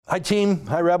Hi team,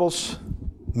 hi rebels,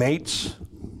 mates,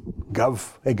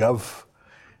 Gov, hey Gov.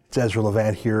 It's Ezra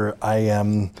Levant here. I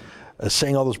am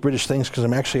saying all those British things because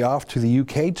I'm actually off to the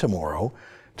UK tomorrow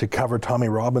to cover Tommy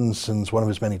Robinson's one of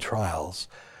his many trials.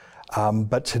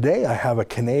 But today I have a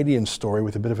Canadian story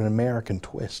with a bit of an American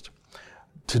twist.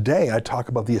 Today I talk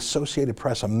about the Associated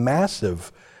Press, a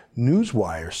massive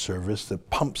newswire service that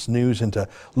pumps news into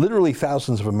literally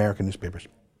thousands of American newspapers.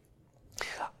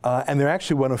 And they're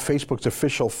actually one of Facebook's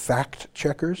official fact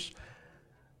checkers,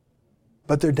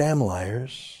 but they're damn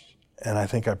liars. And I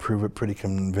think I prove it pretty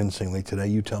convincingly today.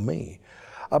 You tell me.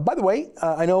 By the way,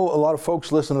 I know a lot of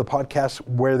folks listen to the podcast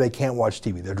where they can't watch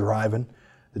TV. They're driving,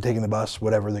 they're taking the bus,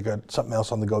 whatever. They got something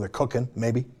else on the go. They're cooking,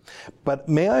 maybe. But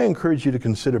may I encourage you to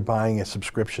consider buying a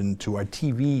subscription to our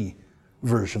TV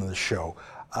version of the show.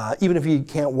 Even if you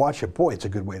can't watch it, boy, it's a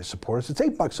good way to support us. It's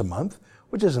 $8 a month,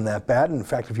 which isn't that bad. In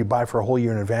fact, if you buy for a whole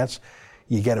year in advance,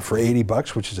 you get it for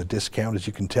 $80, which is a discount, as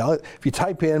you can tell. If you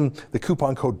type in the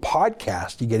coupon code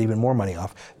PODCAST, you get even more money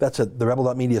off. That's at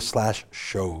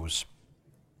therebel.media/shows.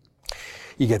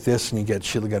 You get this, and you get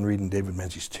Sheila Gunn Reid and David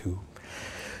Menzies too.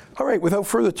 All right, without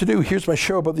further ado, here's my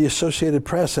show about the Associated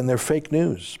Press and their fake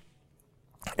news.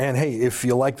 And hey, if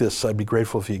you like this, I'd be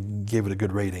grateful if you gave it a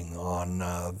good rating on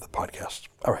the podcast.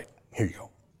 All right, here you go.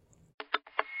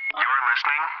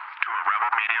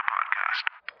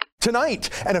 Tonight,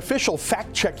 an official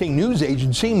fact-checking news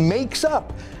agency makes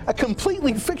up a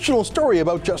completely fictional story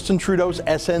about Justin Trudeau's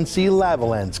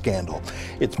SNC-Lavalin scandal.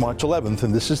 It's March 11th,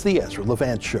 and this is the Ezra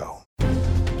Levant Show.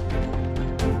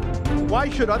 Why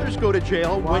should others go to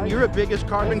jail when you're the biggest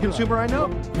carbon consumer I know?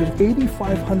 There's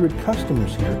 8,500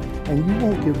 customers here, and you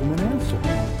won't give them an answer.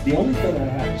 The only thing I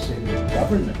have to say to the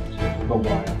government about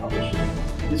why I publish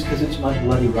it is because it's my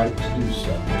bloody right to do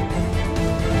so.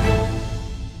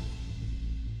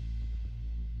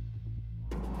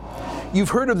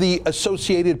 You've heard of the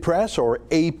Associated Press, or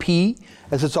AP,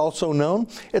 as it's also known.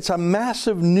 It's a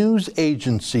massive news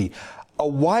agency, a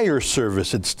wire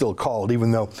service it's still called,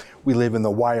 even though we live in the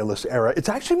wireless era. It's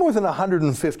actually more than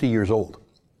 150 years old.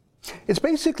 It's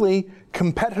basically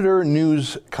competitor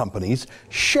news companies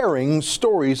sharing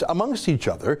stories amongst each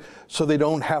other so they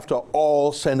don't have to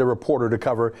all send a reporter to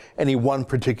cover any one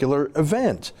particular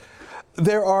event.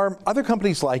 There are other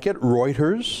companies like it,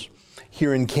 Reuters.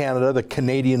 Here in Canada, the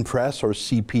Canadian Press, or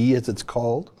CP as it's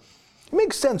called. It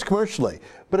makes sense commercially,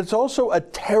 but it's also a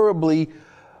terribly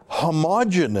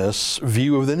homogenous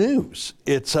view of the news.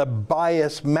 It's a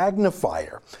bias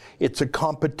magnifier. It's a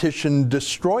competition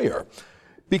destroyer,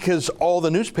 because all the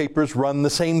newspapers run the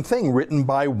same thing written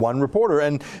by one reporter.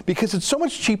 And because it's so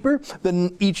much cheaper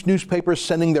than each newspaper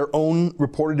sending their own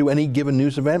reporter to any given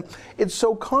news event, it's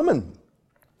so common.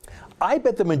 I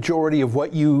bet the majority of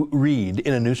what you read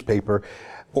in a newspaper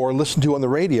or listen to on the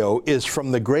radio is from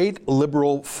the great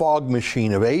liberal fog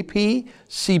machine of AP,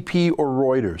 CP, or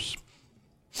Reuters.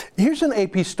 Here's an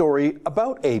AP story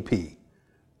about AP. A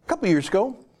couple years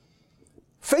ago,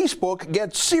 Facebook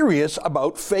gets serious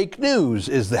about fake news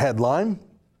is the headline.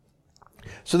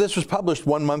 So this was published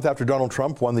 1 month after Donald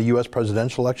Trump won the U.S.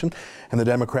 presidential election, and the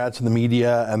Democrats and the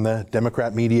media and the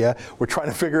Democrat media were trying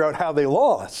to figure out how they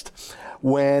lost.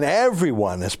 When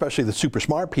everyone, especially the super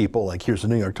smart people, like here's the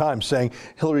New York Times, saying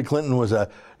Hillary Clinton was a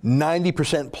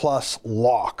 90% plus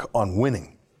lock on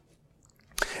winning.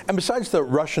 And besides the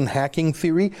Russian hacking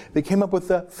theory, they came up with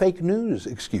the fake news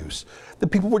excuse. The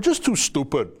people were just too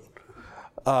stupid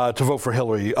to vote for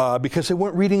Hillary because they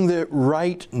weren't reading the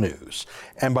right news.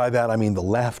 And by that I mean the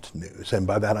left news. And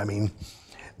by that I mean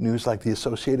news like the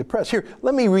Associated Press. Here,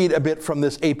 let me read a bit from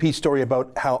this AP story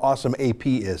about how awesome AP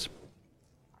is.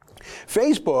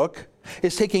 Facebook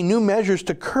is taking new measures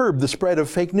to curb the spread of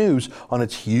fake news on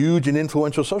its huge and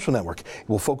influential social network. It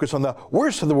will focus on the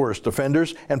worst of the worst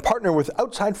offenders and partner with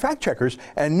outside fact checkers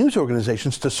and news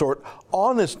organizations to sort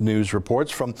honest news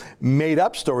reports from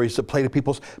made-up stories that play to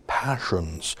people's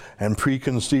passions and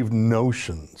preconceived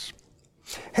notions.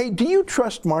 Hey, do you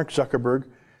trust Mark Zuckerberg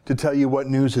to tell you what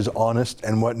news is honest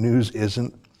and what news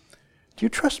isn't? Do you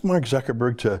trust Mark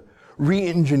Zuckerberg to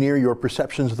re-engineer your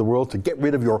perceptions of the world, to get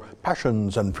rid of your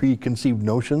passions and preconceived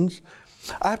notions?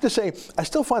 I have to say, I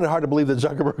still find it hard to believe that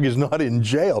Zuckerberg is not in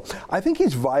jail. I think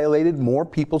he's violated more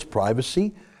people's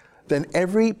privacy than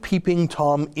every peeping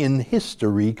Tom in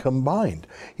history combined.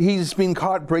 He's been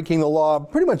caught breaking the law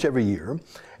pretty much every year.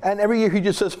 And every year he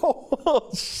just says, oh,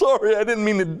 sorry, I didn't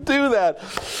mean to do that.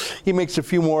 He makes a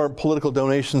few more political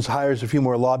donations, hires a few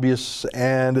more lobbyists,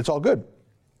 and it's all good.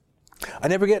 I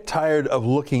never get tired of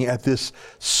looking at this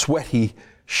sweaty,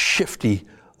 shifty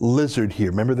lizard here.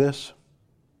 Remember this?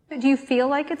 Do you feel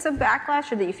like it's a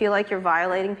backlash, or do you feel like you're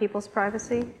violating people's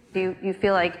privacy? Do you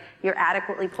feel like you're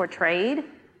adequately portrayed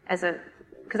as a,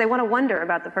 because they want to wonder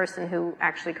about the person who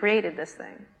actually created this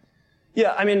thing.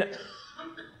 Yeah, I mean,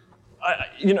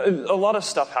 a lot of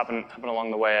stuff happened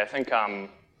along the way. I think,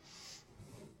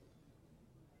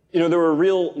 there were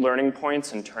real learning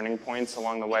points and turning points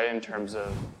along the way in terms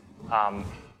of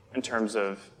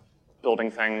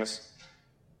building things.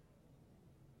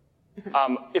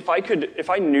 If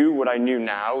I knew what I knew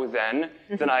now then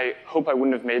I hope I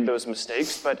wouldn't have made those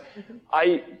mistakes, but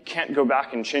I can't go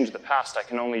back and change the past. I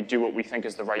can only do what we think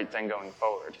is the right thing going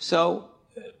forward. So,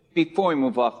 before we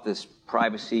move off this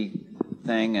privacy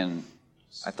thing, and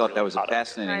I thought that was a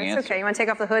fascinating answer. It's okay. You want to take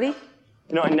off the hoodie?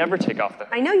 No, I never take off the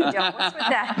hoodie. I know you don't. What's with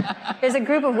that? There's a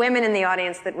group of women in the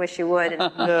audience that wish you would.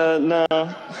 No.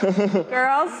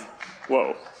 Girls?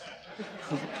 Whoa.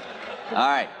 All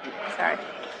right. Sorry.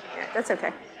 Yeah, that's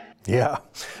okay. Yeah.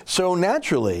 So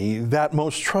naturally, that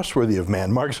most trustworthy of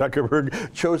man, Mark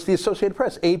Zuckerberg, chose the Associated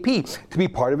Press, AP, to be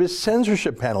part of his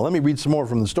censorship panel. Let me read some more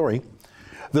from the story.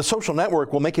 The social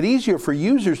network will make it easier for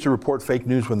users to report fake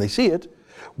news when they see it,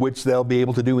 which they'll be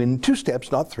able to do in 2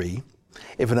 steps, not 3.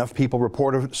 If enough people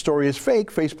report a story as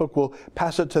fake, Facebook will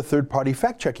pass it to third-party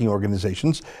fact-checking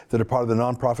organizations that are part of the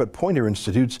nonprofit Poynter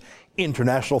Institute's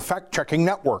International Fact-Checking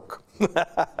Network.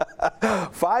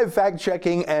 5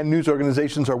 fact-checking and news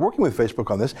organizations are working with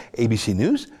Facebook on this: ABC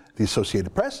News, the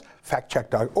Associated Press,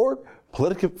 FactCheck.org,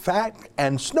 PolitiFact,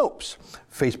 and Snopes.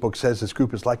 Facebook says this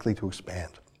group is likely to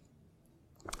expand.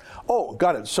 Oh,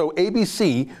 got it. So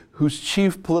ABC, whose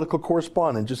chief political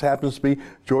correspondent just happens to be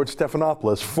George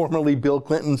Stephanopoulos, formerly Bill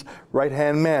Clinton's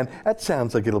right-hand man. That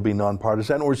sounds like it'll be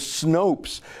nonpartisan. Or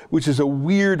Snopes, which is a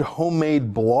weird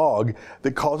homemade blog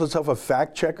that calls itself a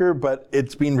fact checker, but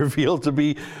it's been revealed to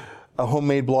be a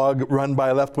homemade blog run by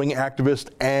a left-wing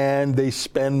activist, and they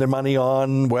spend their money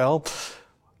on, well,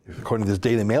 according to this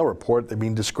Daily Mail report, they're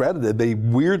being discredited. They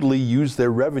weirdly use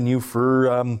their revenue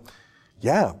for,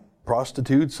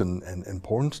 prostitutes and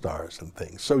porn stars and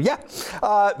things. So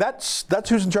that's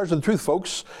who's in charge of the truth,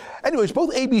 folks. Anyways,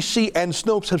 both ABC and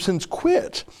Snopes have since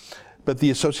quit, but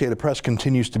the Associated Press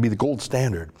continues to be the gold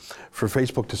standard for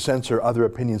Facebook to censor other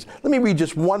opinions. Let me read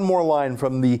just one more line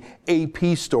from the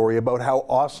AP story about how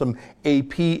awesome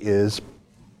AP is.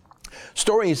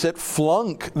 Stories that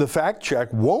flunk the fact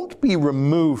check won't be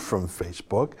removed from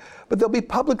Facebook, but they'll be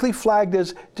publicly flagged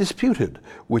as disputed,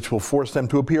 which will force them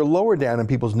to appear lower down in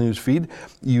people's news feed.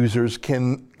 Users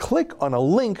can click on a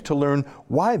link to learn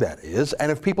why that is,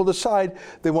 and if people decide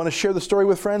they want to share the story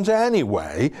with friends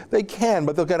anyway, they can,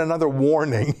 but they'll get another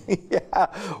warning. Yeah,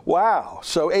 wow.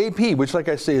 So AP, which like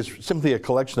I say is simply a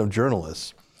collection of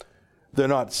journalists. They're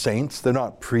not saints, they're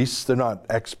not priests, they're not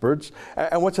experts.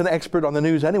 And what's an expert on the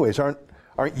news anyways? Aren't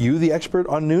you the expert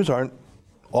on news? Aren't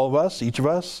all of us, each of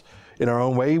us, in our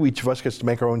own way? Each of us gets to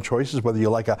make our own choices, whether you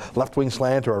like a left-wing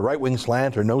slant or a right-wing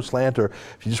slant or no slant, or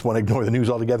if you just want to ignore the news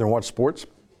altogether and watch sports.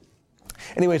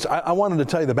 Anyways, I wanted to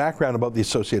tell you the background about the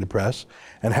Associated Press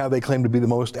and how they claim to be the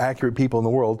most accurate people in the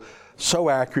world. So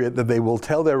accurate that they will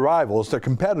tell their rivals, their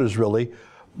competitors really,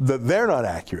 that they're not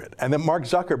accurate, and that Mark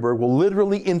Zuckerberg will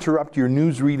literally interrupt your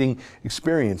news reading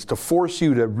experience to force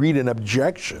you to read an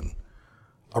objection,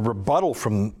 a rebuttal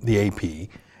from the AP,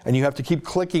 and you have to keep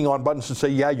clicking on buttons to say,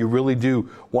 yeah, you really do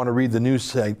want to read the news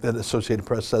site that Associated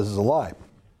Press says is a lie.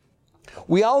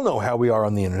 We all know how we are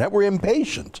on the internet. We're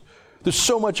impatient. There's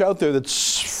so much out there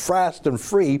that's fast and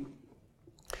free.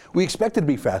 We expect it to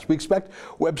be fast. We expect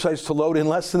websites to load in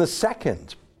less than a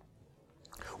second.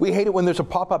 We hate it when there's a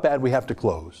pop-up ad we have to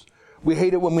close. We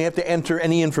hate it when we have to enter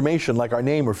any information like our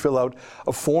name or fill out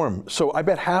a form. So I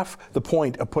bet half the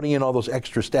point of putting in all those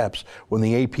extra steps when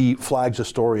the AP flags a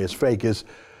story as fake is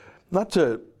not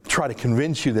to try to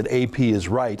convince you that AP is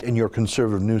right and your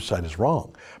conservative news site is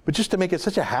wrong, but just to make it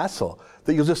such a hassle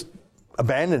that you'll just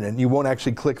abandon it and you won't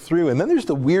actually click through. And then there's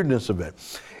the weirdness of it.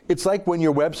 It's like when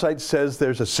your website says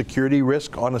there's a security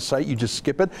risk on a site, you just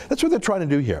skip it. That's what they're trying to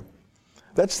do here.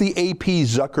 That's the AP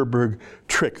Zuckerberg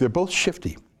trick. They're both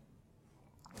shifty.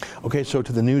 Okay, so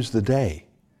to the news of the day.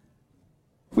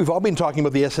 We've all been talking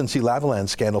about the SNC-Lavalin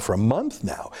scandal for a month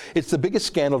now. It's the biggest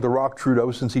scandal to rock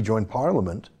Trudeau since he joined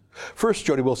Parliament. First,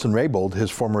 Jody Wilson-Raybould, his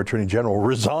former Attorney General,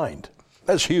 resigned.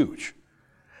 That's huge.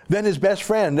 Then his best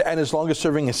friend and his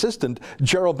longest-serving assistant,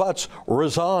 Gerald Butts,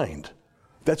 resigned.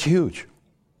 That's huge.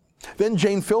 Then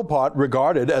Jane Philpott,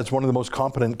 regarded as one of the most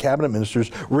competent cabinet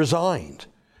ministers, resigned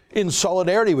in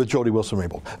solidarity with Jody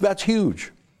Wilson-Raybould. That's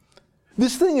huge.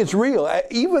 This thing is real.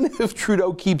 Even if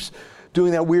Trudeau keeps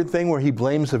doing that weird thing where he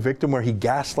blames the victim, where he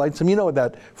gaslights them. You know what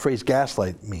that phrase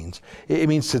gaslight means. It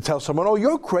means to tell someone, oh,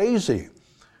 you're crazy.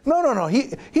 No.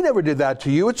 He never did that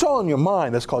to you. It's all in your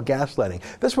mind. That's called gaslighting.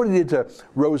 That's what he did to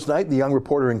Rose Knight, the young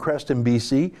reporter in Creston,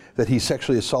 BC, that he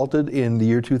sexually assaulted in the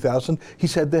year 2000. He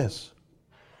said this.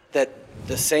 That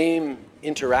the same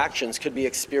interactions could be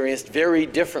experienced very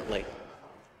differently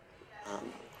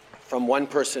from one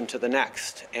person to the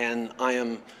next. And I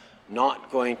am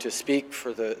not going to speak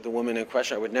for the woman in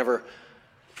question. I would never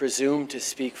presume to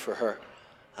speak for her.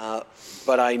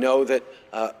 But I know that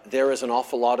there is an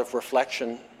awful lot of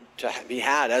reflection to be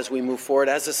had as we move forward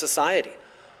as a society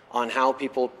on how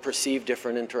people perceive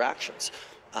different interactions.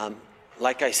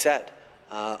 Like I said,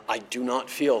 I do not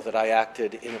feel that I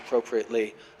acted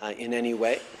inappropriately in any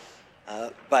way,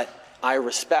 but I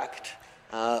respect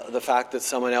the fact that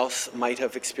someone else might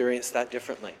have experienced that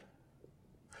differently.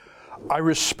 I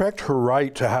respect her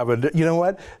right to have you know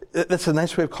what? That's a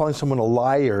nice way of calling someone a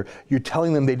liar. You're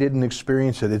telling them they didn't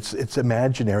experience it. It's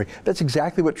imaginary. That's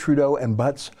exactly what Trudeau and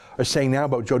Butts are saying now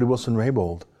about Jody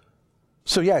Wilson-Raybould.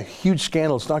 So yeah, huge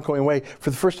scandal. It's not going away.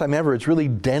 For the first time ever, it's really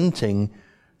denting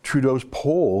Trudeau's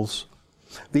polls.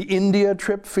 The India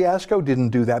trip fiasco didn't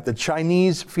do that. The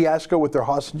Chinese fiasco with their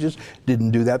hostages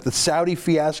didn't do that. The Saudi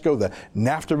fiasco, the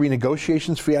NAFTA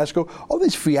renegotiations fiasco, all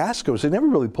these fiascos, they never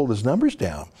really pulled his numbers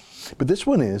down. But this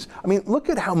one is, I mean, look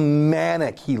at how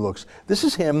manic he looks. This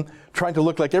is him trying to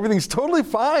look like everything's totally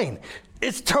fine.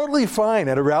 It's totally fine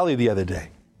at a rally the other day.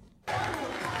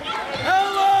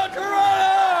 Hello,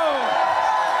 Toronto!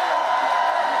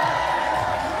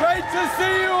 Great to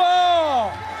see you all!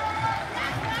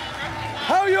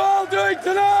 How are you all doing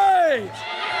tonight?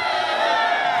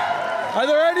 Are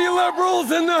there any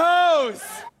Liberals in the house?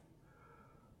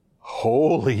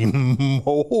 Holy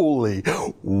moly.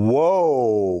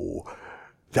 Whoa.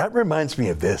 That reminds me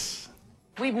of this.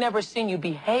 We've never seen you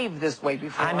behave this way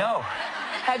before. I know.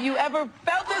 Have you ever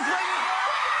felt this way before?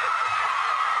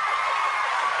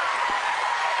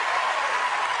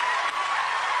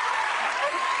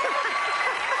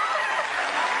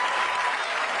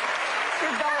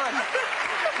 You're gone.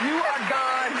 You are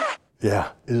gone.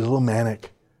 Yeah, it is a little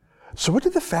manic. So what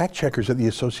did the fact checkers at the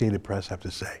Associated Press have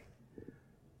to say?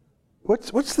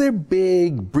 What's their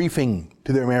big briefing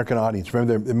to their American audience?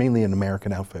 Remember, they're mainly an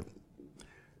American outfit.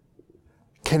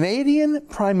 Canadian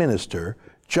Prime Minister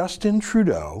Justin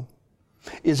Trudeau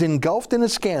is engulfed in a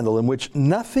scandal in which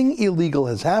nothing illegal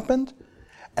has happened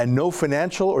and no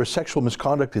financial or sexual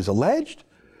misconduct is alleged,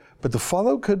 but the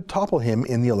fellow could topple him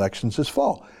in the elections this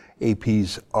fall.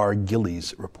 AP's R.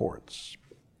 Gillies reports.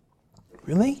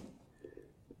 Really?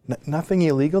 Nothing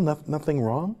illegal? Nothing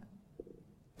wrong?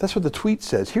 That's what the tweet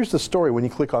says. Here's the story when you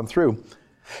click on through.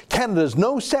 Canada's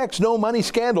no sex, no money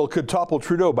scandal could topple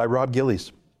Trudeau by Rob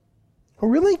Gillies. Oh,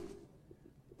 really?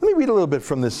 Let me read a little bit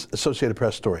from this Associated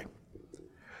Press story.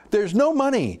 There's no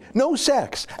money, no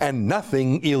sex, and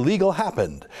nothing illegal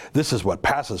happened. This is what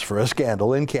passes for a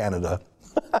scandal in Canada.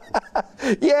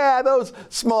 Yeah, those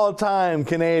small-time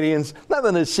Canadians.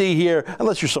 Nothing to see here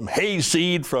unless you're some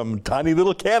hayseed from tiny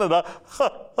little Canada.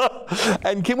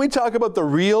 And can we talk about the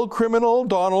real criminal,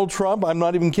 Donald Trump? I'm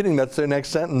not even kidding. That's their next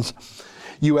sentence.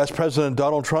 U.S. President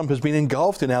Donald Trump has been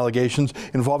engulfed in allegations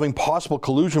involving possible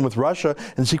collusion with Russia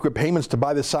and secret payments to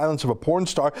buy the silence of a porn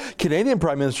star. Canadian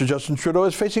Prime Minister Justin Trudeau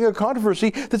is facing a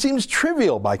controversy that seems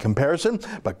trivial by comparison,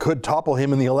 but could topple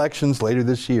him in the elections later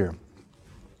this year.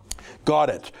 Got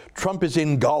it. Trump is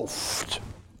engulfed.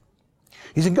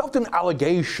 He's engulfed in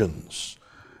allegations.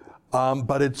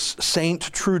 But it's Saint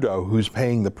Trudeau who's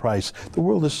paying the price. The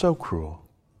world is so cruel.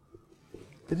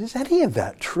 But is any of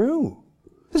that true?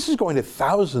 This is going to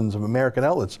thousands of American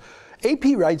outlets. AP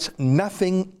writes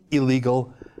nothing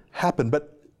illegal happened.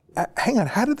 But hang on,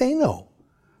 how do they know?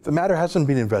 The matter hasn't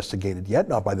been investigated yet,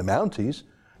 not by the Mounties,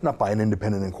 not by an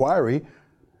independent inquiry,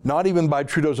 not even by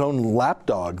Trudeau's own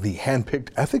lapdog, the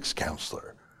hand-picked ethics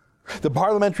counselor. The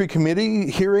parliamentary committee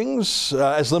hearings,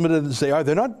 as limited as they are,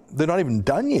 they're not even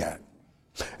done yet.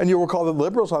 And you'll recall that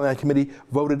Liberals on that committee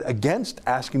voted against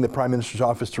asking the Prime Minister's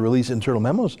office to release internal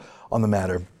memos on the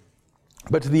matter.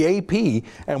 But to the AP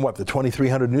and the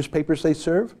 2,300 newspapers they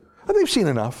serve, they've seen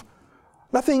enough.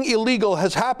 Nothing illegal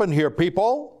has happened here,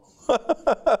 people.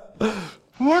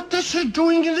 What is he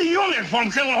doing in the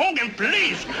uniform, General Hogan,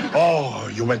 please? Oh,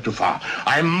 you went too far.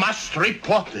 I must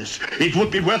report this. It would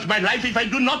be worth my life if I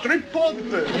do not report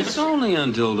this. It's only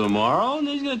until tomorrow, and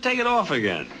he's going to take it off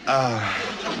again.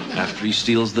 After he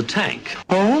steals the tank.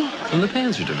 Oh? From the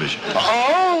Panzer Division.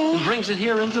 Oh? And brings it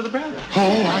here into the barracks.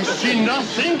 Oh, I see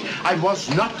nothing. I was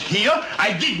not here.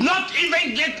 I did not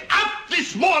even get up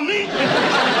this morning.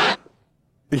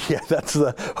 Yeah, that's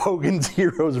the Hogan's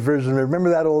Heroes version. Remember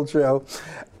that old show?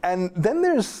 And then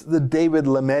there's the David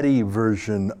Lametti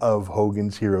version of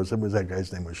Hogan's Heroes. That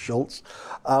guy's name was Schultz.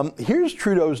 Here's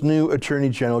Trudeau's new Attorney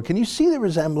General. Can you see the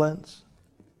resemblance?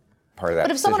 Part of that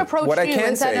but if someone decision. approached you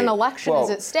and said an election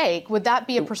is at stake, would that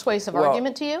be a persuasive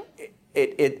argument to you?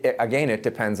 Again, it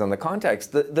depends on the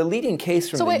context. The leading case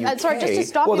from the UK... sorry, just to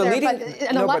stop you there, but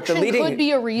an election could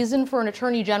be a reason for an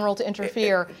attorney general to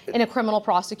interfere in a criminal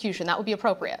prosecution. That would be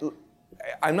appropriate.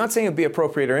 I'm not saying it would be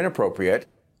appropriate or inappropriate.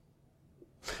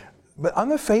 But on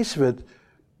the face of it,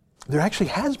 there actually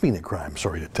has been a crime.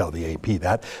 Sorry to tell the AP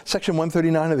that. Section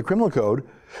 139 of the Criminal Code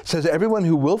says everyone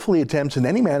who willfully attempts in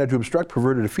any manner to obstruct,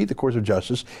 pervert, or defeat the course of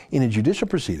justice in a judicial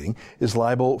proceeding is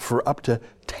liable for up to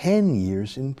 10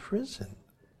 years in prison.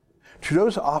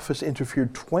 Trudeau's office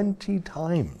interfered 20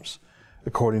 times,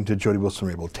 according to Jody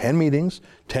Wilson-Raybould. 10 meetings,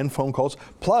 10 phone calls,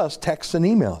 plus texts and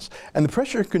emails. And the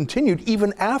pressure continued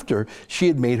even after she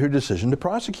had made her decision to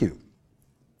prosecute.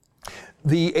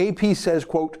 The AP says,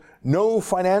 quote, no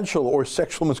financial or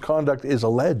sexual misconduct is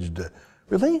alleged.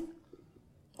 Really?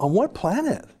 On what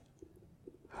planet?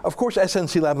 Of course,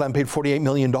 SNC-Lavalin paid $48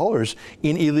 million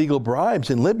in illegal bribes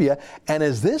in Libya, and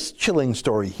as this chilling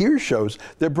story here shows,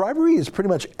 their bribery is pretty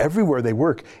much everywhere they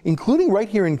work, including right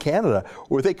here in Canada,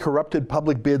 where they corrupted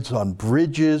public bids on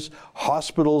bridges,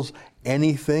 hospitals,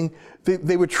 anything.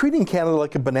 They were treating Canada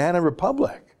like a banana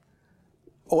republic.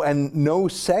 Oh, and no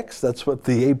sex, that's what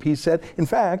the AP said. In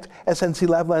fact,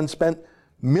 SNC-Lavalin spent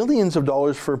millions of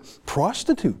dollars for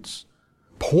prostitutes,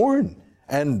 porn,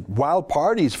 and wild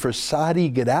parties for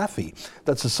Saadi Gaddafi.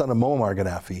 That's the son of Muammar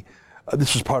Gaddafi.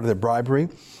 This was part of their bribery.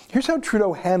 Here's how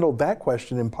Trudeau handled that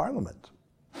question in Parliament.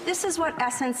 This is what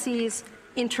SNC's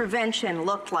intervention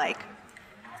looked like.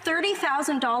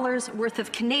 $30,000 worth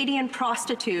of Canadian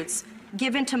prostitutes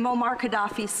given to Muammar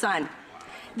Gaddafi's son.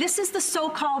 This is the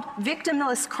so-called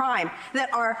victimless crime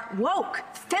that our woke,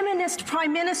 feminist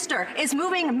prime minister is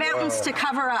moving mountains to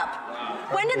cover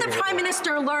up. When did the prime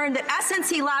minister learn that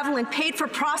SNC-Lavalin paid for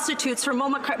prostitutes for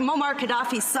Muammar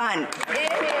Gaddafi's son?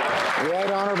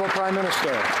 Right, Honourable Prime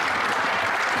Minister.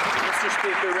 Mr.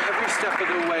 Speaker, every step of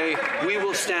the way, we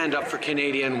will stand up for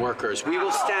Canadian workers. We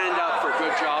will stand up for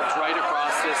good jobs right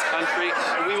across this country.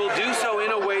 And we will do so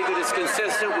in a way that is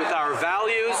consistent with our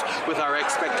values, with our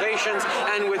expectations,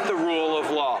 and with the rule of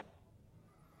law.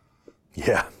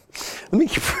 Yeah. Let me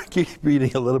keep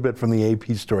reading a little bit from the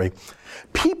AP story.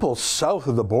 People south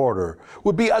of the border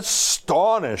would be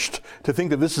astonished to think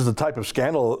that this is the type of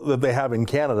scandal that they have in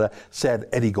Canada, said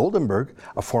Eddie Goldenberg,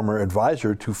 a former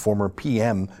advisor to former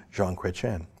PM Jean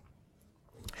Chrétien.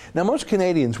 Now, most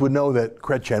Canadians would know that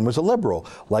Chrétien was a Liberal,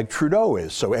 like Trudeau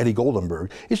is, so Eddie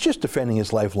Goldenberg is just defending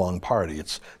his lifelong party.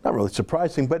 It's not really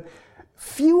surprising, but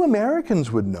few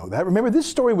Americans would know that. Remember, this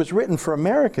story was written for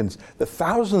Americans, the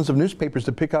thousands of newspapers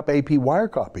that pick up AP wire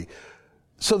copy.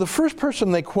 So the first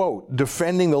person they quote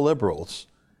defending the Liberals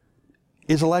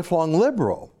is a lifelong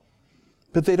Liberal,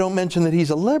 but they don't mention that he's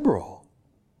a Liberal.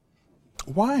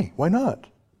 Why? Why not?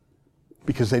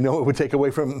 Because they know it would take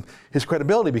away from his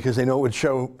credibility, because they know it would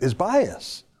show his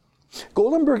bias.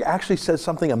 Goldenberg actually says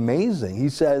something amazing. He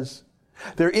says,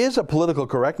 there is a political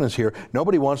correctness here.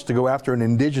 Nobody wants to go after an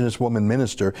Indigenous woman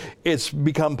minister. It's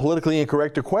become politically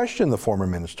incorrect to question the former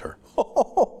minister.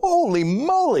 Holy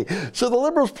moly! So the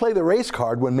Liberals play the race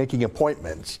card when making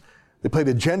appointments. They play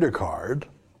the gender card.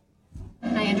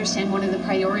 I understand one of the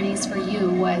priorities for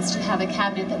you was to have a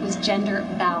cabinet that was gender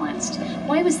balanced.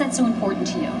 Why was that so important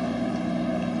to you?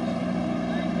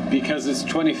 Because it's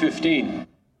 2015.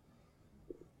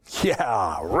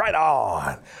 Yeah, right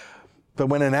on. But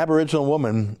when an Aboriginal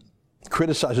woman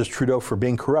criticizes Trudeau for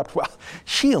being corrupt, well,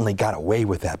 she only got away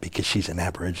with that because she's an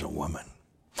Aboriginal woman.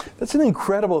 That's an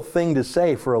incredible thing to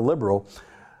say for a Liberal.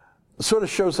 It sort of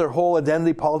shows their whole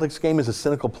identity politics game is a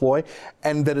cynical ploy,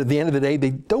 and that at the end of the day,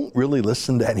 they don't really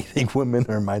listen to anything women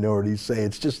or minorities say.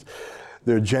 It's just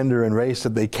their gender and race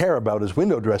that they care about is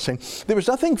window dressing. There was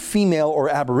nothing female or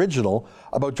Aboriginal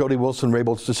about Jody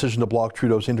Wilson-Raybould's decision to block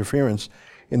Trudeau's interference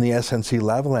in the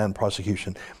SNC-Lavalin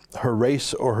prosecution. Her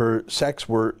race or her sex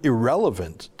were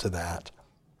irrelevant to that.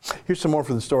 Here's some more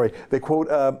from the story. They quote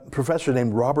a professor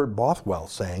named Robert Bothwell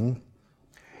saying,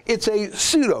 "It's a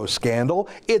pseudo-scandal.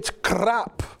 It's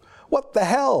crap. What the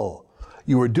hell?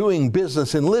 You were doing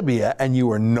business in Libya and you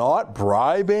were not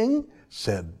bribing?"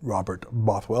 said Robert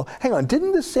Bothwell. Hang on,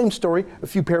 didn't this same story a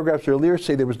few paragraphs earlier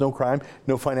say there was no crime,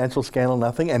 no financial scandal,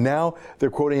 nothing? And now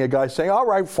they're quoting a guy saying, all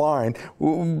right, fine,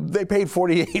 they paid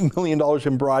 $48 million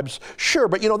in bribes. Sure,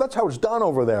 but that's how it's done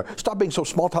over there. Stop being so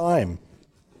small time.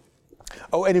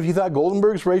 Oh, and if you thought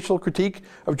Goldenberg's racial critique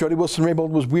of Jody Wilson-Raybould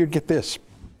was weird, get this.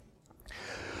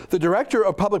 The director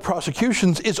of public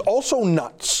prosecutions is also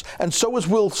nuts, and so is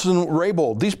Wilson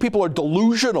Raybould. These people are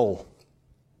delusional.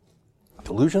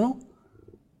 Delusional?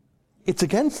 It's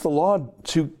against the law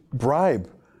to bribe,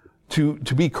 to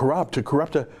be corrupt, to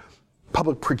corrupt a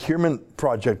public procurement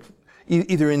project,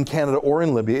 either in Canada or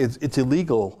in Libya. It's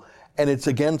illegal, and it's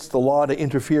against the law to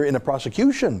interfere in a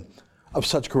prosecution of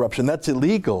such corruption. That's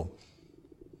illegal.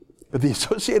 But the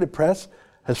Associated Press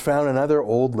has found another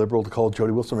old Liberal to call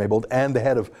Jody Wilson-Raybould and the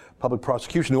head of public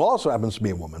prosecution, who also happens to be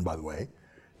a woman, by the way,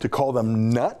 to call them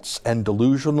nuts and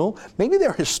delusional. Maybe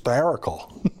they're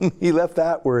hysterical. He left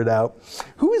that word out.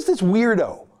 Who is this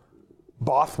weirdo?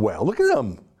 Bothwell. Look at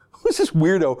him. Who's this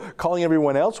weirdo calling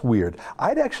everyone else weird?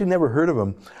 I'd actually never heard of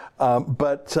him,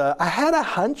 but I had a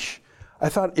hunch. I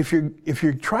thought, if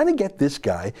you're trying to get this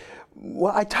guy,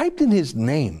 well, I typed in his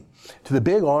name to the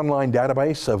big online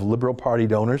database of Liberal Party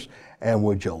donors, and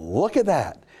would you look at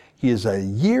that? He is a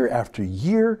year after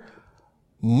year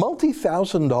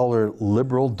multi-$1,000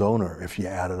 Liberal donor, if you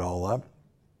add it all up.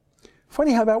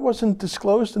 Funny how that wasn't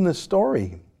disclosed in this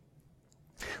story.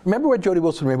 Remember what Jody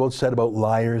Wilson-Raybould said about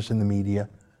liars in the media,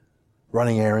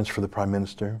 running errands for the Prime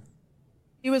Minister?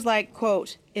 He was like,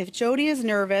 quote, "If Jody is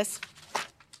nervous,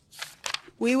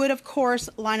 we would, of course,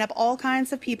 line up all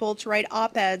kinds of people to write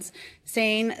op-eds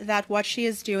saying that what she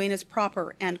is doing is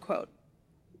proper," end quote.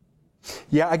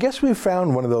 Yeah, I guess we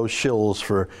found one of those shills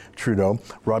for Trudeau,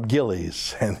 Rob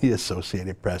Gillies and the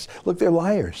Associated Press. Look, they're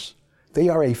liars. They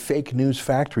are a fake news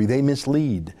factory. They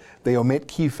mislead. They omit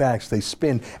key facts. They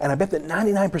spin. And I bet that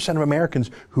 99% of Americans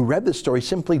who read this story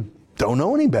simply don't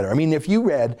know any better. I mean, if you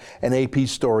read an AP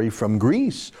story from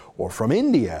Greece or from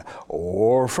India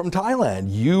or from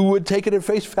Thailand, you would take it at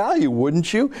face value,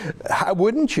 wouldn't you? How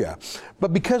wouldn't you?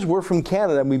 But because we're from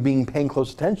Canada and we've been paying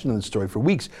close attention to the story for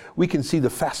weeks, we can see the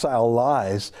facile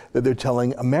lies that they're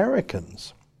telling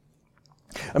Americans.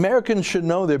 Americans should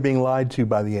know they're being lied to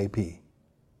by the AP.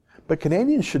 But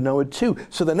Canadians should know it too.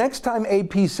 So the next time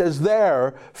AP says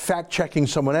they're fact-checking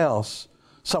someone else,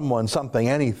 someone, something,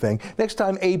 anything, next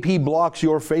time AP blocks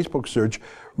your Facebook search,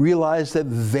 realize that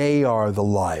they are the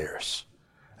liars.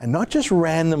 And not just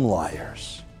random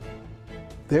liars.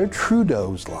 They're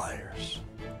Trudeau's liars.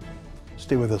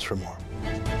 Stay with us for more.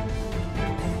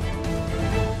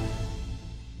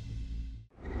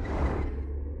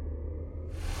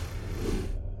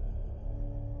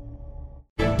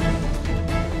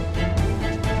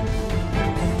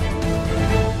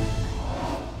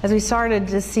 As we started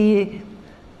to see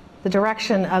the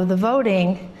direction of the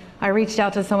voting, I reached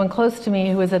out to someone close to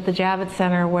me who was at the Javits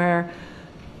Center where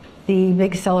the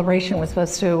big celebration was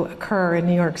supposed to occur in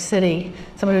New York City,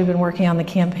 somebody who'd been working on the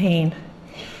campaign.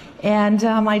 And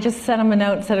I just sent him a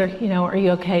note and said, are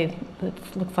you okay?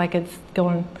 It looks like it's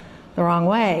going the wrong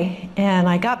way. And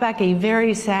I got back a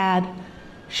very sad,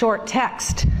 short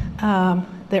text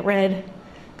that read,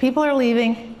 "People are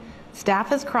leaving,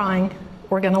 staff is crying,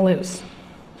 we're going to lose."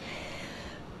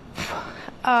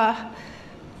 That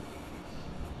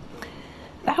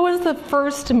was the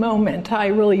first moment I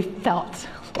really felt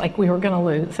like we were going to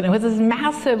lose. And it was this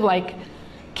massive,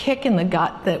 kick in the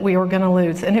gut that we were going to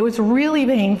lose. And it was really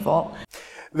painful.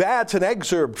 That's an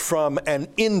excerpt from an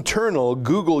internal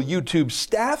Google YouTube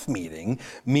staff meeting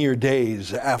mere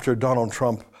days after Donald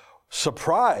Trump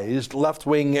surprised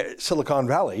left-wing Silicon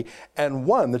Valley and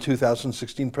won the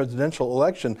 2016 presidential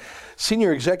election.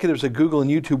 Senior executives at Google and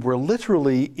YouTube were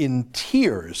literally in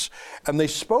tears, and they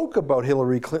spoke about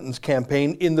Hillary Clinton's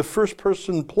campaign in the first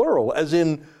person plural, as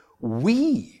in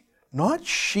we, not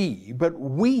she, but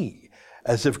we,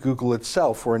 as if Google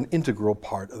itself were an integral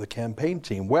part of the campaign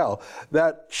team. Well,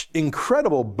 that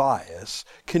incredible bias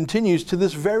continues to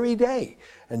this very day.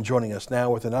 And joining us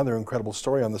now with another incredible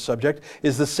story on the subject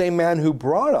is the same man who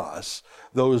brought us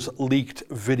those leaked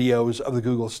videos of the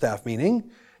Google staff meeting,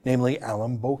 namely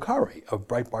Allum Bokhari of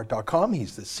Breitbart.com.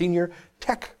 He's the senior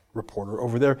tech reporter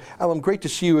over there. Allum, great to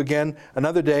see you again.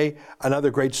 Another day, another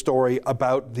great story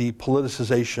about the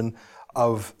politicization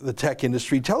of the tech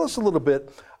industry. Tell us a little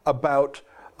bit about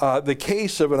the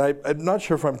case of, and I'm not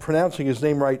sure if I'm pronouncing his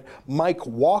name right, Mike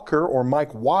Walker or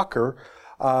Mike Walker.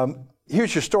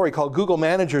 Here's your story called "Google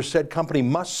Manager Said Company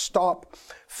Must Stop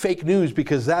Fake News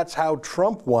Because That's How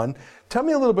Trump Won." Tell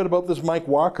me a little bit about this Mike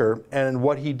Walker and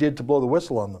what he did to blow the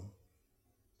whistle on them.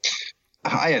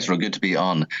 Hi, Ezra. Good to be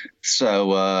on.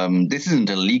 So this isn't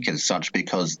a leak as such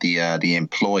because the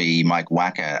employee, Mike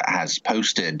Walker, has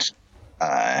posted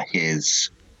his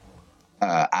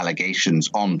allegations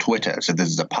on Twitter. So this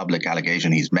is a public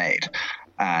allegation he's made.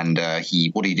 And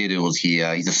what he did was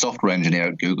he's a software engineer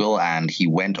at Google, and he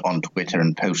went on Twitter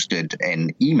and posted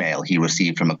an email he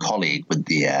received from a colleague with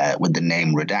the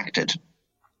name redacted.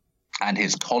 And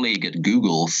his colleague at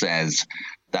Google says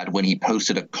that when he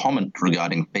posted a comment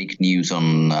regarding fake news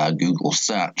on Google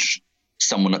search,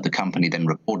 someone at the company then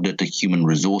reported it to human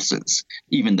resources,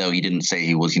 even though he didn't say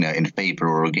he was, in favor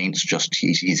or against. Just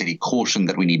he said he cautioned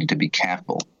that we needed to be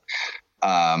careful.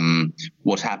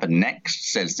 What happened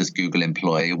next, says this Google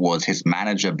employee, was his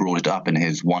manager brought it up in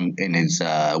his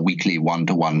weekly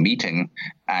one-to-one meeting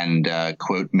and,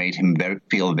 quote, made him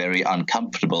feel very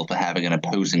uncomfortable for having an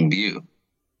opposing view.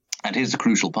 And here's the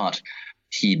crucial part.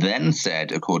 He then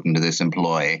said, according to this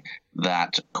employee,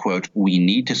 that, quote, we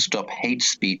need to stop hate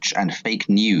speech and fake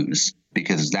news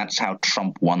because that's how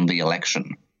Trump won the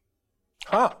election.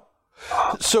 Huh.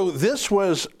 So this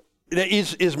was,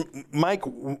 is Mike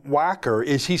Wacker,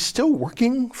 is he still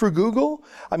working for Google?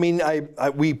 I mean,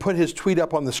 we put his tweet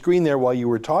up on the screen there while you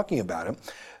were talking about him.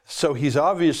 So he's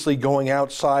obviously going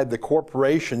outside the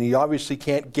corporation. He obviously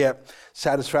can't get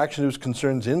satisfaction to his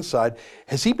concerns inside.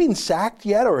 Has he been sacked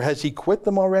yet, or has he quit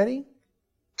them already?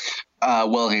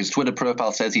 Well, his Twitter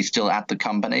profile says he's still at the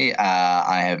company.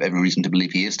 I have every reason to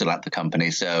believe he is still at the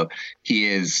company. So he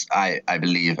is, I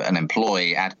believe, an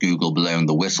employee at Google blowing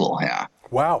the whistle here.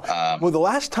 Wow. Well, the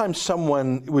last time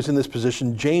someone was in this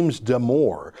position, James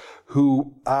Damore,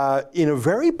 who, in a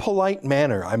very polite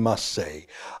manner, I must say,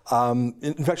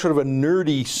 in fact, sort of a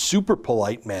nerdy, super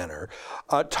polite manner,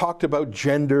 talked about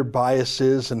gender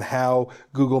biases and how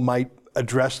Google might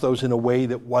address those in a way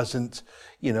that wasn't,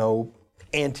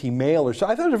 anti-male or so.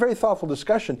 I thought it was a very thoughtful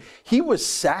discussion. He was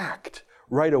sacked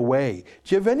right away.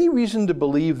 Do you have any reason to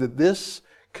believe that this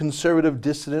conservative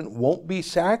dissident won't be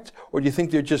sacked, or do you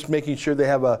think they're just making sure they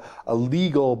have a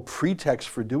legal pretext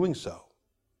for doing so?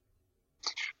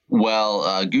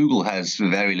 Well, Google has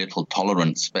very little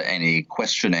tolerance for any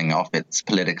questioning of its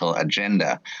political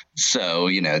agenda. So,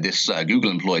 this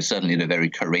Google employee certainly did a very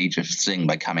courageous thing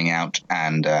by coming out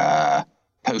and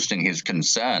posting his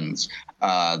concerns.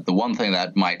 The one thing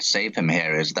that might save him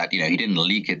here is that, he didn't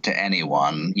leak it to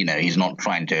anyone. He's not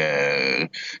trying to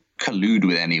collude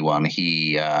with anyone.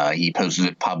 He posted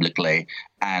it publicly,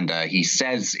 and he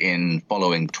says in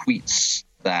following tweets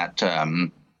that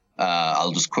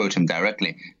I'll just quote him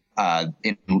directly.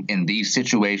 In these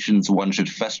situations, one should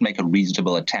first make a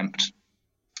reasonable attempt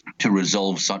to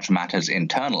resolve such matters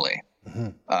internally. Mm-hmm.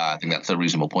 I think that's a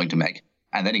reasonable point to make.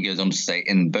 And then he goes on to say,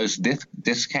 in both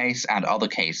this case and other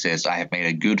cases, I have made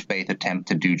a good faith attempt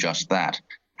to do just that.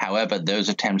 However, those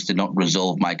attempts did not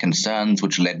resolve my concerns,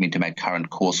 which led me to my current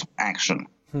course of action.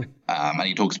 And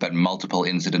he talks about multiple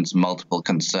incidents, multiple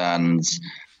concerns,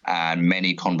 and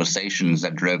many conversations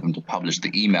that drove him to publish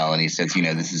the email. And he says,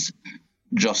 this is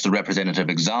just a representative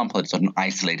example. It's not an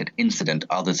isolated incident.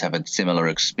 Others have had similar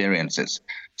experiences.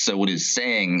 So what he's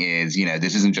saying is,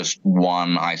 this isn't just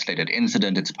one isolated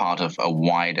incident. It's part of a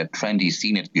wider trend he's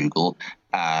seen at Google.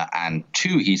 And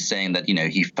two, he's saying that,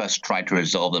 he first tried to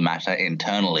resolve the matter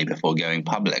internally before going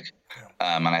public.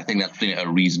 And I think that's a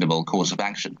reasonable course of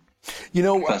action.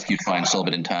 First you try and solve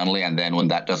it internally, and then when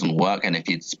that doesn't work, and if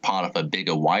it's part of a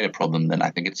bigger, wider problem, then I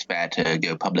think it's fair to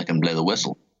go public and blow the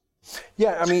whistle.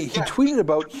 Yeah, I mean, he tweeted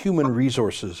about human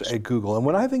resources at Google. And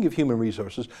when I think of human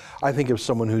resources, I think of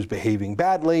someone who's behaving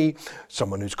badly,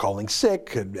 someone who's calling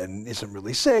sick and isn't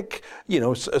really sick,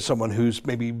 someone who's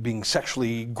maybe being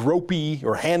sexually gropey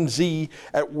or handsy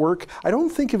at work. I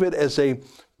don't think of it as a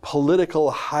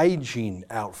political hygiene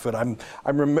outfit. I'm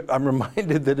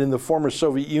reminded that in the former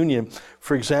Soviet Union,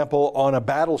 for example, on a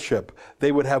battleship,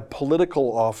 they would have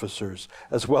political officers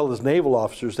as well as naval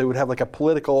officers. They would have like a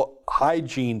political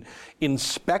hygiene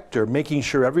inspector, making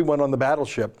sure everyone on the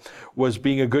battleship was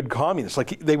being a good communist.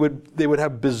 Like they would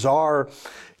have bizarre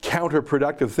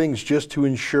counterproductive things just to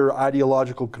ensure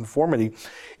ideological conformity.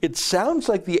 It sounds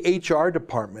like the HR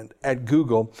department at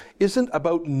Google isn't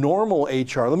about normal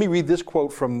HR. Let me read this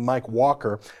quote from Mike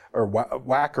Walker, or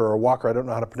Walker, I don't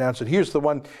know how to pronounce it. Here's the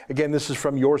one, again, this is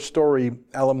from your story,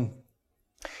 Ellen.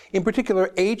 In particular,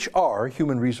 HR,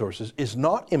 human resources, is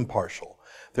not impartial.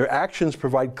 Their actions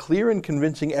provide clear and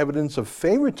convincing evidence of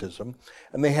favoritism,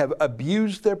 and they have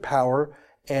abused their power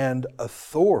and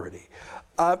authority.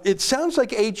 It sounds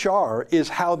like HR is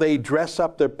how they dress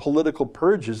up their political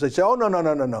purges. They say, oh,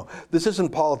 no. This isn't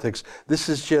politics. This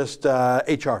is just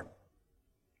HR.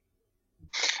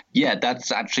 Yeah,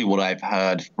 that's actually what I've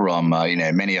heard from,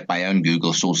 many of my own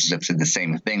Google sources have said the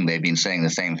same thing. They've been saying the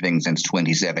same thing since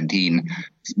 2017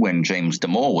 when James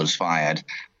Damore was fired.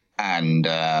 And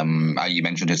you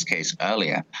mentioned his case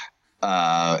earlier.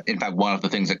 In fact, one of the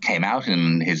things that came out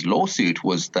in his lawsuit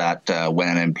was that when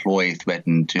an employee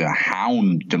threatened to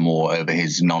hound Damore over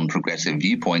his non-progressive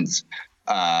viewpoints,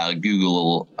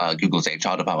 Google's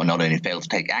HR department not only failed to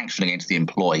take action against the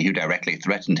employee who directly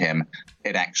threatened him,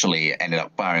 it actually ended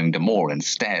up firing Damore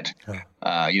instead.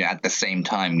 At the same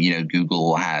time,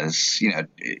 Google has,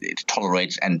 it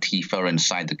tolerates Antifa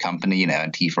inside the company.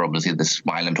 Antifa, obviously, this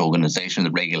violent organization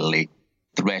that regularly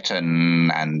threaten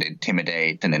and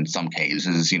intimidate, and in some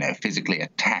cases, physically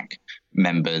attack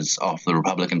members of the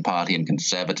Republican Party and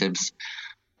conservatives.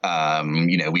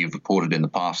 We've reported in the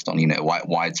past on,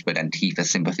 widespread Antifa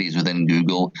sympathies within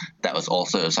Google. That was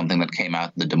also something that came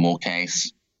out in the Damore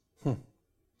case.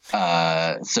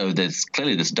 So there's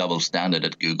clearly this double standard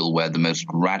at Google where the most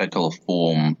radical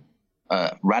forms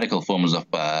of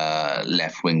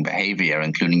left-wing behavior,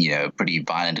 including, pretty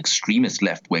violent extremist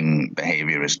left-wing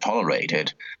behavior, is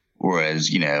tolerated.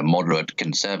 Whereas, moderate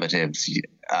conservatives,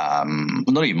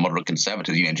 not even moderate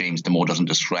conservatives, James Damore doesn't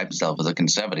describe himself as a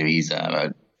conservative. He's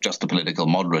just a political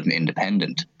moderate and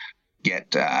independent,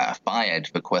 get fired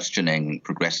for questioning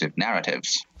progressive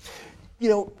narratives.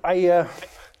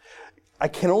 I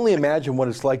can only imagine what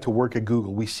it's like to work at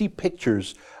Google. We see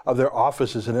pictures of their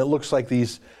offices, and it looks like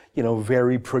these,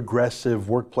 very progressive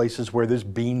workplaces where there's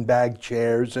beanbag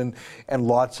chairs and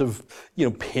lots of,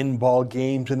 pinball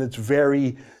games, and it's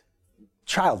very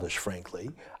childish, frankly.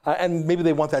 And maybe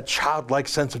they want that childlike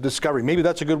sense of discovery. Maybe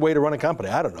that's a good way to run a company.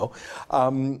 I don't know.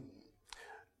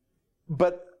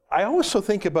 But I also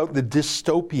think about the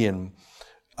dystopian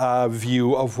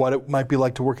view of what it might be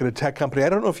like to work at a tech company. I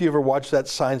don't know if you ever watched that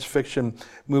science fiction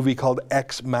movie called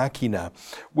Ex Machina,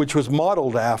 which was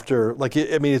modeled after,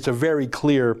 it's a very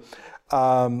clear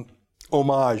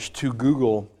homage to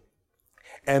Google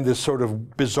and this sort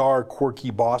of bizarre,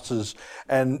 quirky bosses.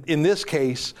 And in this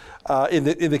case, in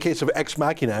the case of Ex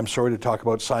Machina, I'm sorry to talk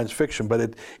about science fiction,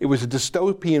 but it was a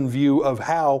dystopian view of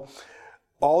how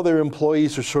all their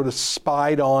employees are sort of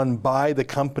spied on by the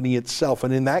company itself.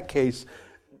 And in that case,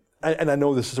 and I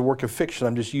know this is a work of fiction,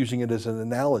 I'm just using it as an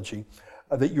analogy,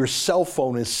 that your cell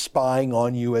phone is spying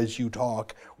on you as you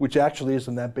talk, which actually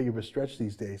isn't that big of a stretch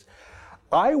these days.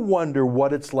 I wonder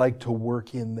what it's like to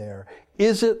work in there.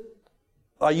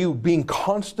 Are you being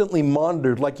constantly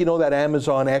monitored, like, that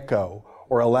Amazon Echo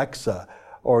or Alexa,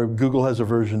 or Google has a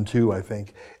version 2, I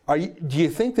think. Do you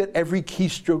think that every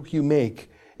keystroke you make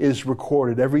is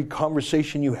recorded, every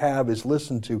conversation you have is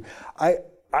listened to?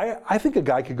 I think a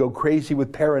guy could go crazy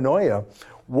with paranoia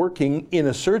working in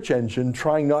a search engine,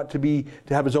 trying not to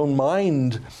have his own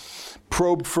mind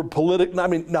probed for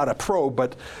not a probe,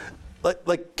 but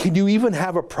can you even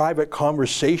have a private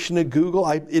conversation at Google?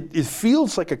 It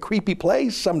feels like a creepy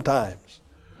place sometimes.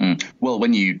 Well,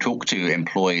 when you talk to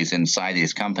employees inside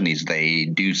these companies, they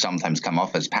do sometimes come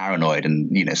off as paranoid,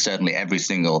 and certainly every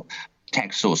single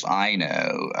tech source I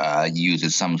know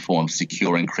uses some form of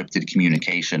secure encrypted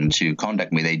communication to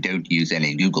contact me. They don't use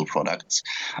any Google products.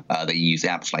 They use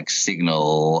apps like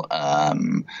Signal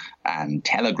and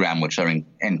Telegram, which are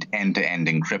end-to-end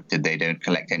encrypted. They don't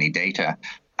collect any data.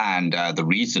 And the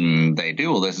reason they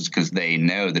do all this is because they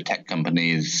know the tech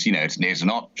companies, it's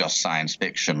not just science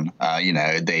fiction.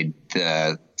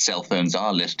 The cell phones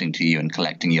are listening to you and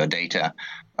collecting your data.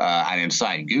 And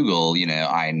inside Google,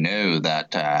 I know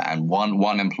that, and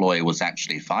one employee was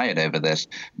actually fired over this.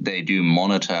 They do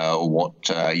monitor what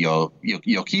your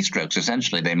keystrokes.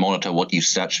 Essentially, they monitor what you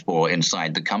search for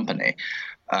inside the company.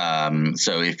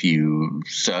 So if you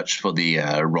search for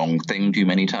the wrong thing too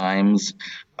many times,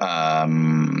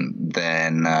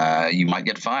 then you might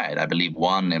get fired. I believe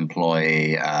one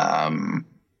employee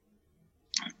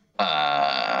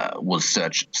was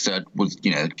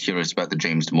curious about the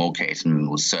James Damore case and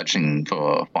was searching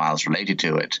for files related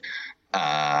to it.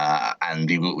 And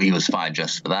he was fired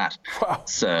just for that. Wow.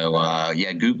 So,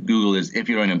 Google is, if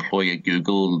you're an employee at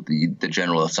Google, the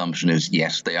general assumption is,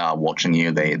 yes, they are watching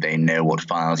you. They know what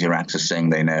files you're accessing.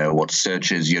 They know what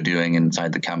searches you're doing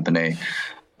inside the company.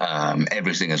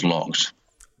 Everything is logged.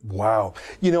 Wow.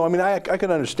 I can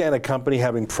understand a company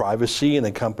having privacy and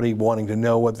a company wanting to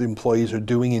know what the employees are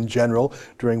doing in general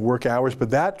during work hours, but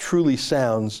that truly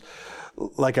sounds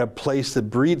like a place that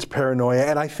breeds paranoia.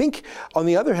 And I think, on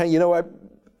the other hand,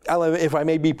 Alan, if I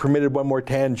may be permitted one more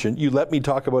tangent, you let me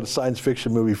talk about a science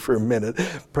fiction movie for a minute.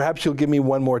 Perhaps you'll give me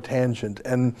one more tangent.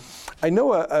 And I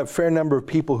know a fair number of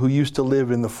people who used to live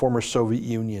in the former Soviet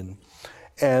Union.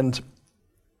 And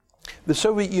the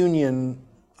Soviet Union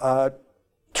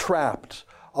trapped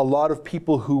a lot of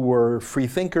people who were free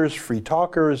thinkers, free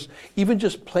talkers, even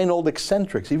just plain old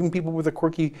eccentrics, even people with a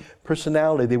quirky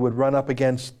personality. They would run up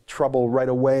against trouble right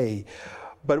away.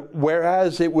 But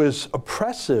whereas it was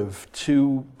oppressive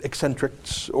to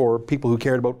eccentrics or people who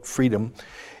cared about freedom,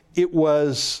 it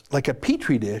was like a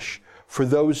petri dish for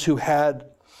those who had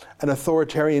an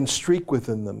authoritarian streak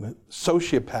within them,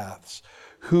 sociopaths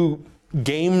who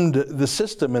gamed the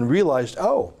system and realized,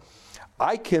 oh,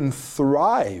 I can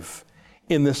thrive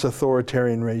in this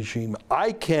authoritarian regime.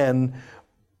 I can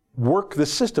work the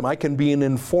system. I can be an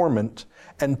informant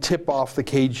and tip off the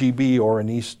KGB, or in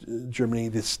East Germany,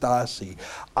 the Stasi.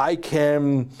 I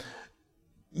can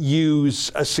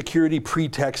use a security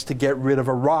pretext to get rid of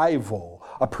a rival,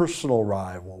 a personal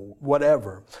rival,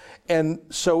 whatever. And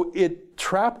so it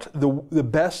trapped the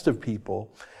best of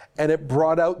people, and it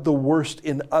brought out the worst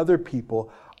in other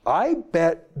people. I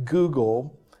bet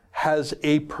Google has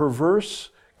a perverse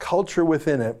culture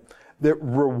within it that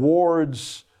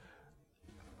rewards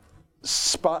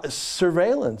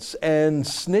surveillance and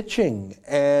snitching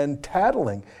and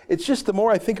tattling. It's just, the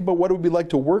more I think about what it would be like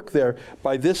to work there,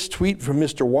 by this tweet from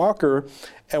Mr. Walker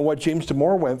and what James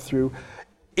Damore went through,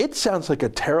 it sounds like a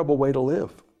terrible way to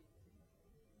live.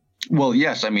 Well,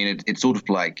 yes. I mean, it's sort of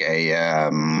like a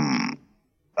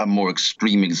more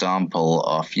extreme example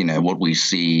of, what we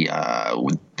see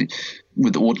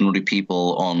with ordinary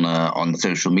people on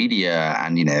social media,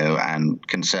 and and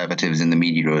conservatives in the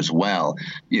media as well.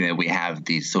 We have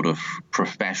these sort of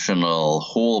professional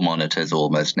hall monitors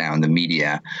almost now in the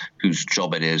media, whose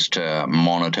job it is to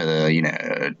monitor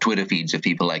the Twitter feeds of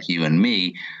people like you and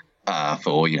me,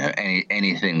 for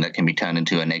anything that can be turned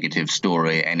into a negative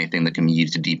story, anything that can be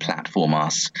used to deplatform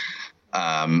us.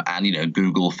 And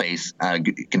Google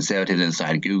conservatives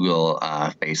inside Google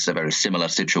face a very similar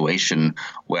situation,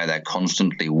 where they're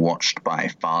constantly watched by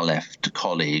far left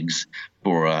colleagues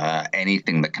for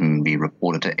anything that can be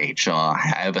reported to HR,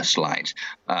 however slight.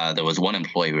 There was one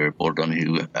employee we reported on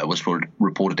who was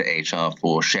reported to HR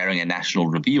for sharing a National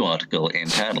Review article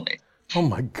internally. Oh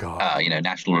my God!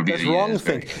 National Review. That's the wrong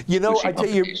thing. I tell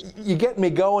you, you get me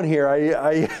going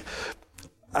here.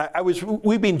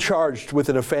 We've been charged with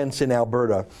an offense in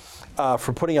Alberta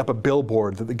for putting up a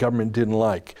billboard that the government didn't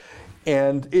like.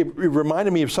 And it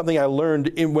reminded me of something I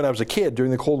learned when I was a kid during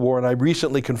the Cold War, and I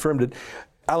recently confirmed it.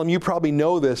 Alan, you probably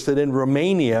know this, that in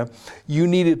Romania, you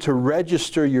needed to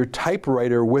register your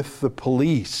typewriter with the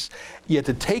police. You had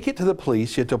to take it to the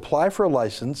police, you had to apply for a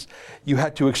license, you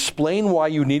had to explain why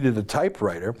you needed a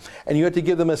typewriter, and you had to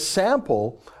give them a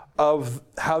sample of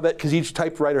how that, because each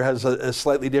typewriter has a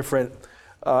slightly different,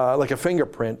 like a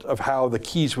fingerprint of how the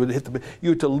keys would hit the. You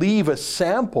had to leave a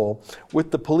sample with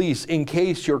the police in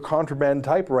case your contraband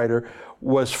typewriter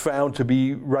was found to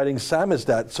be writing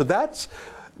samizdat. So that's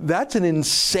an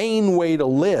insane way to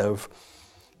live.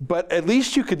 But at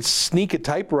least you could sneak a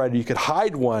typewriter. You could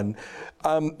hide one.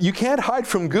 You can't hide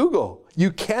from Google.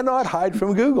 You cannot hide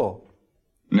from Google.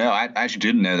 No, I actually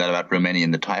didn't know that about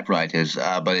Romanian, the typewriters.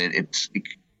 But it's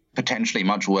potentially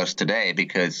much worse today,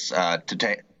 because our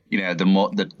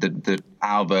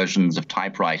versions of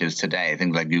typewriters today,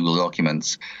 things like Google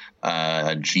Documents,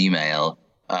 Gmail,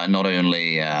 not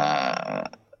only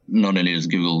does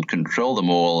Google control them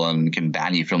all and can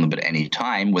ban you from them at any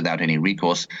time without any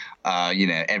recourse,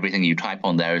 everything you type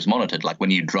on there is monitored. Like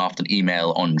when you draft an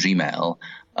email on Gmail,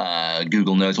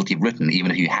 Google knows what you've written,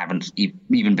 even if you haven't,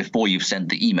 even before you've sent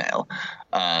the email.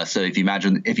 So if you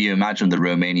imagine the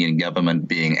Romanian government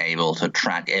being able to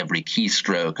track every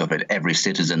keystroke of every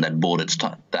citizen that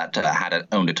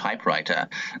owned a typewriter,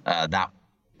 that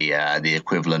would be the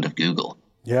equivalent of Google.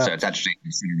 Yeah. So it's actually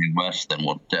considerably worse than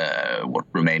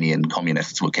what Romanian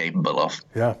communists were capable of.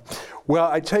 Yeah.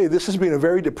 Well, I tell you, this has been a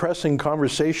very depressing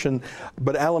conversation,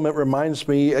 but Alan, it reminds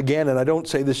me again, and I don't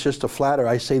say this just to flatter,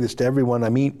 I say this to everyone I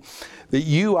meet, that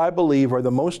you, I believe, are the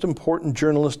most important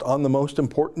journalist on the most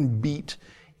important beat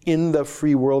in the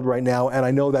free world right now. And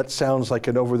I know that sounds like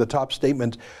an over-the-top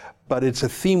statement, but it's a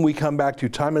theme we come back to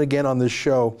time and again on this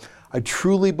show. I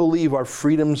truly believe our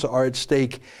freedoms are at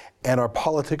stake, and our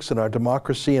politics and our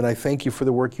democracy, and I thank you for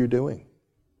the work you're doing.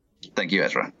 Thank you,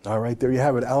 Ezra. All right, there you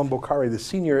have it. Alan Bokhari, the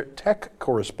senior tech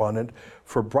correspondent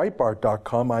for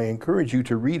Breitbart.com. I encourage you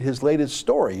to read his latest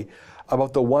story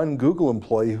about the one Google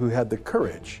employee who had the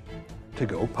courage to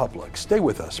go public. Stay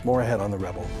with us. More ahead on The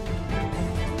Rebel.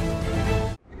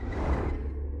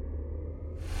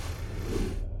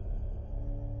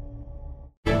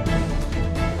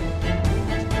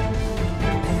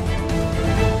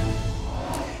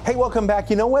 Hey, welcome back.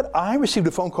 You know what? I received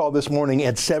a phone call this morning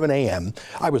at 7 a.m.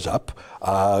 I was up.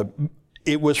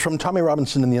 It was from Tommy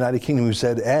Robinson in the United Kingdom, who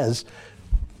said,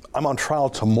 I'm on trial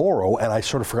tomorrow, and I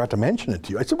sort of forgot to mention it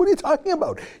to you. I said, what are you talking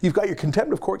about? You've got your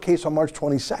contempt of court case on March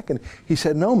 22nd. He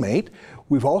said, no, mate.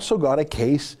 We've also got a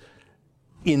case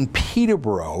in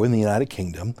Peterborough in the United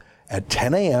Kingdom at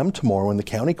 10 a.m. tomorrow in the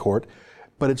county court,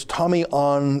 but it's Tommy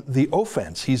on the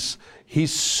offense. He's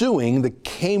suing the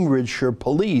Cambridgeshire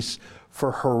police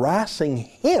for harassing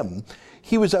him.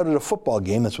 He was out at a football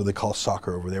game, that's what they call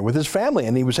soccer over there, with his family,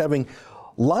 and he was having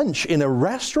lunch in a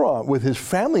restaurant with his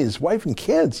family, his wife and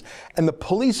kids, and the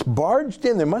police barged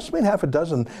in. There must have been half a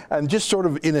dozen, and just sort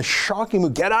of in a shocking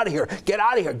mood, get out of here, get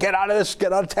out of here, get out of this,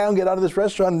 get out of town, get out of this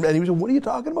restaurant. And he was like, what are you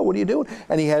talking about? What are you doing?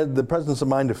 And he had the presence of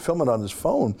mind to film it on his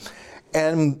phone.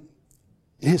 And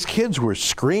his kids were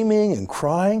screaming and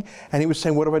crying, and he was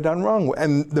saying, what have I done wrong?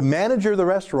 And the manager of the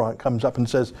restaurant comes up and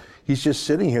says, he's just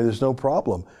sitting here, there's no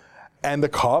problem. And the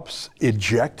cops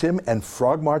eject him and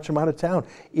frog march him out of town.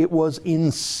 It was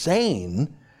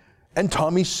insane. And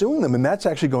Tommy's suing them, and that's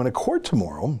actually going to court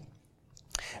tomorrow.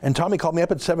 And Tommy called me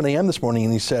up at 7 a.m. this morning,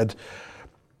 and he said,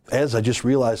 Ez, I just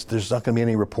realized there's not going to be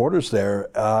any reporters there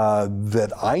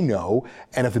that I know.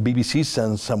 And if the BBC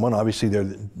sends someone, obviously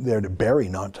they're there to bury,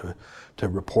 not to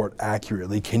report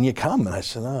accurately. Can you come? And I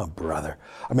said, oh, brother.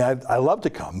 I mean, I love to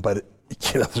come, but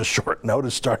it's a short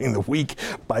notice starting the week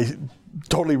by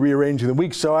totally rearranging the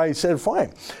week. So I said,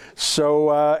 fine.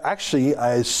 So actually,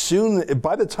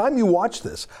 by the time you watch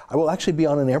this, I will actually be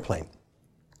on an airplane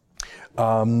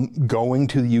going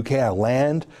to the UK. I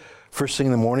land first thing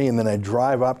in the morning, and then I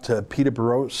drive up to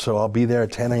Peterborough, so I'll be there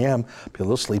at 10 a.m., be a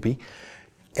little sleepy,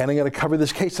 and I'm going to cover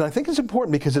this case. And I think it's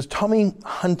important because it's Tommy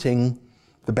hunting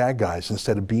the bad guys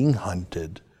instead of being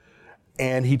hunted.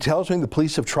 And he tells me the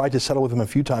police have tried to settle with him a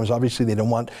few times. Obviously, they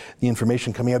don't want the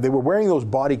information coming out. They were wearing those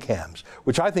body cams,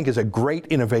 which I think is a great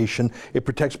innovation. It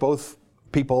protects both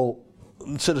people,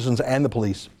 citizens and the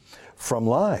police, from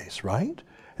lies, right?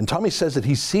 And Tommy says that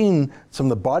he's seen some of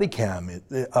the body cam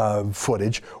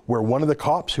footage where one of the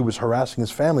cops who was harassing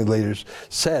his family later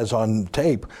says on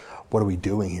tape, what are we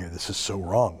doing here? This is so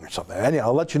wrong, or something. And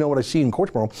I'll let you know what I see in court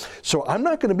tomorrow. So I'm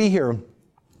not going to be here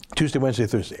Tuesday, Wednesday,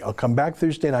 Thursday. I'll come back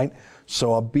Thursday night,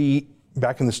 so I'll be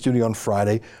back in the studio on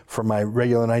Friday for my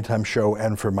regular nighttime show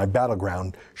and for my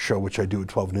Battleground show, which I do at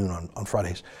 12 noon on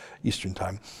Fridays, Eastern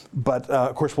time. But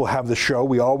of course, we'll have the show.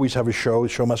 We always have a show. The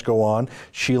show must go on.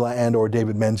 Sheila and or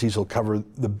David Menzies will cover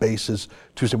the bases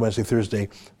Tuesday, Wednesday, Thursday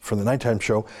for the nighttime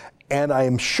show. And I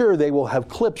am sure they will have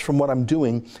clips from what I'm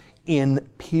doing in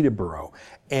Peterborough.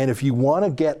 And if you want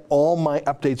to get all my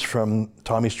updates from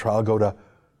Tommy's trial, go to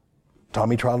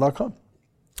TommyTrial.com.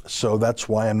 So that's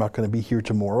why I'm not going to be here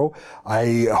tomorrow.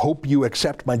 I hope you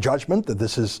accept my judgment that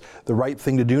this is the right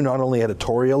thing to do, not only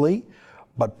editorially,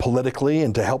 but politically,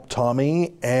 and to help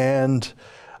Tommy. And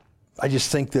I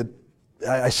just think that,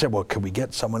 I said, well, can we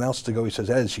get someone else to go? He says,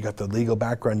 Ez, you got the legal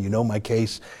background, you know my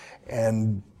case,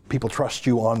 and people trust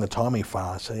you on the Tommy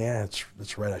file. I said, yeah,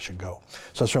 that's right, I should go.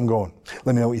 So that's where I'm going.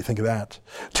 Let me know what you think of that.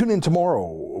 Tune in tomorrow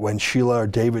when Sheila or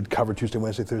David cover Tuesday,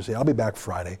 Wednesday, Thursday. I'll be back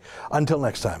Friday. Until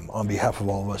next time, on behalf of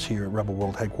all of us here at Rebel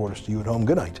World Headquarters, to you at home,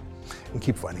 good night, and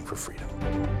keep fighting for freedom.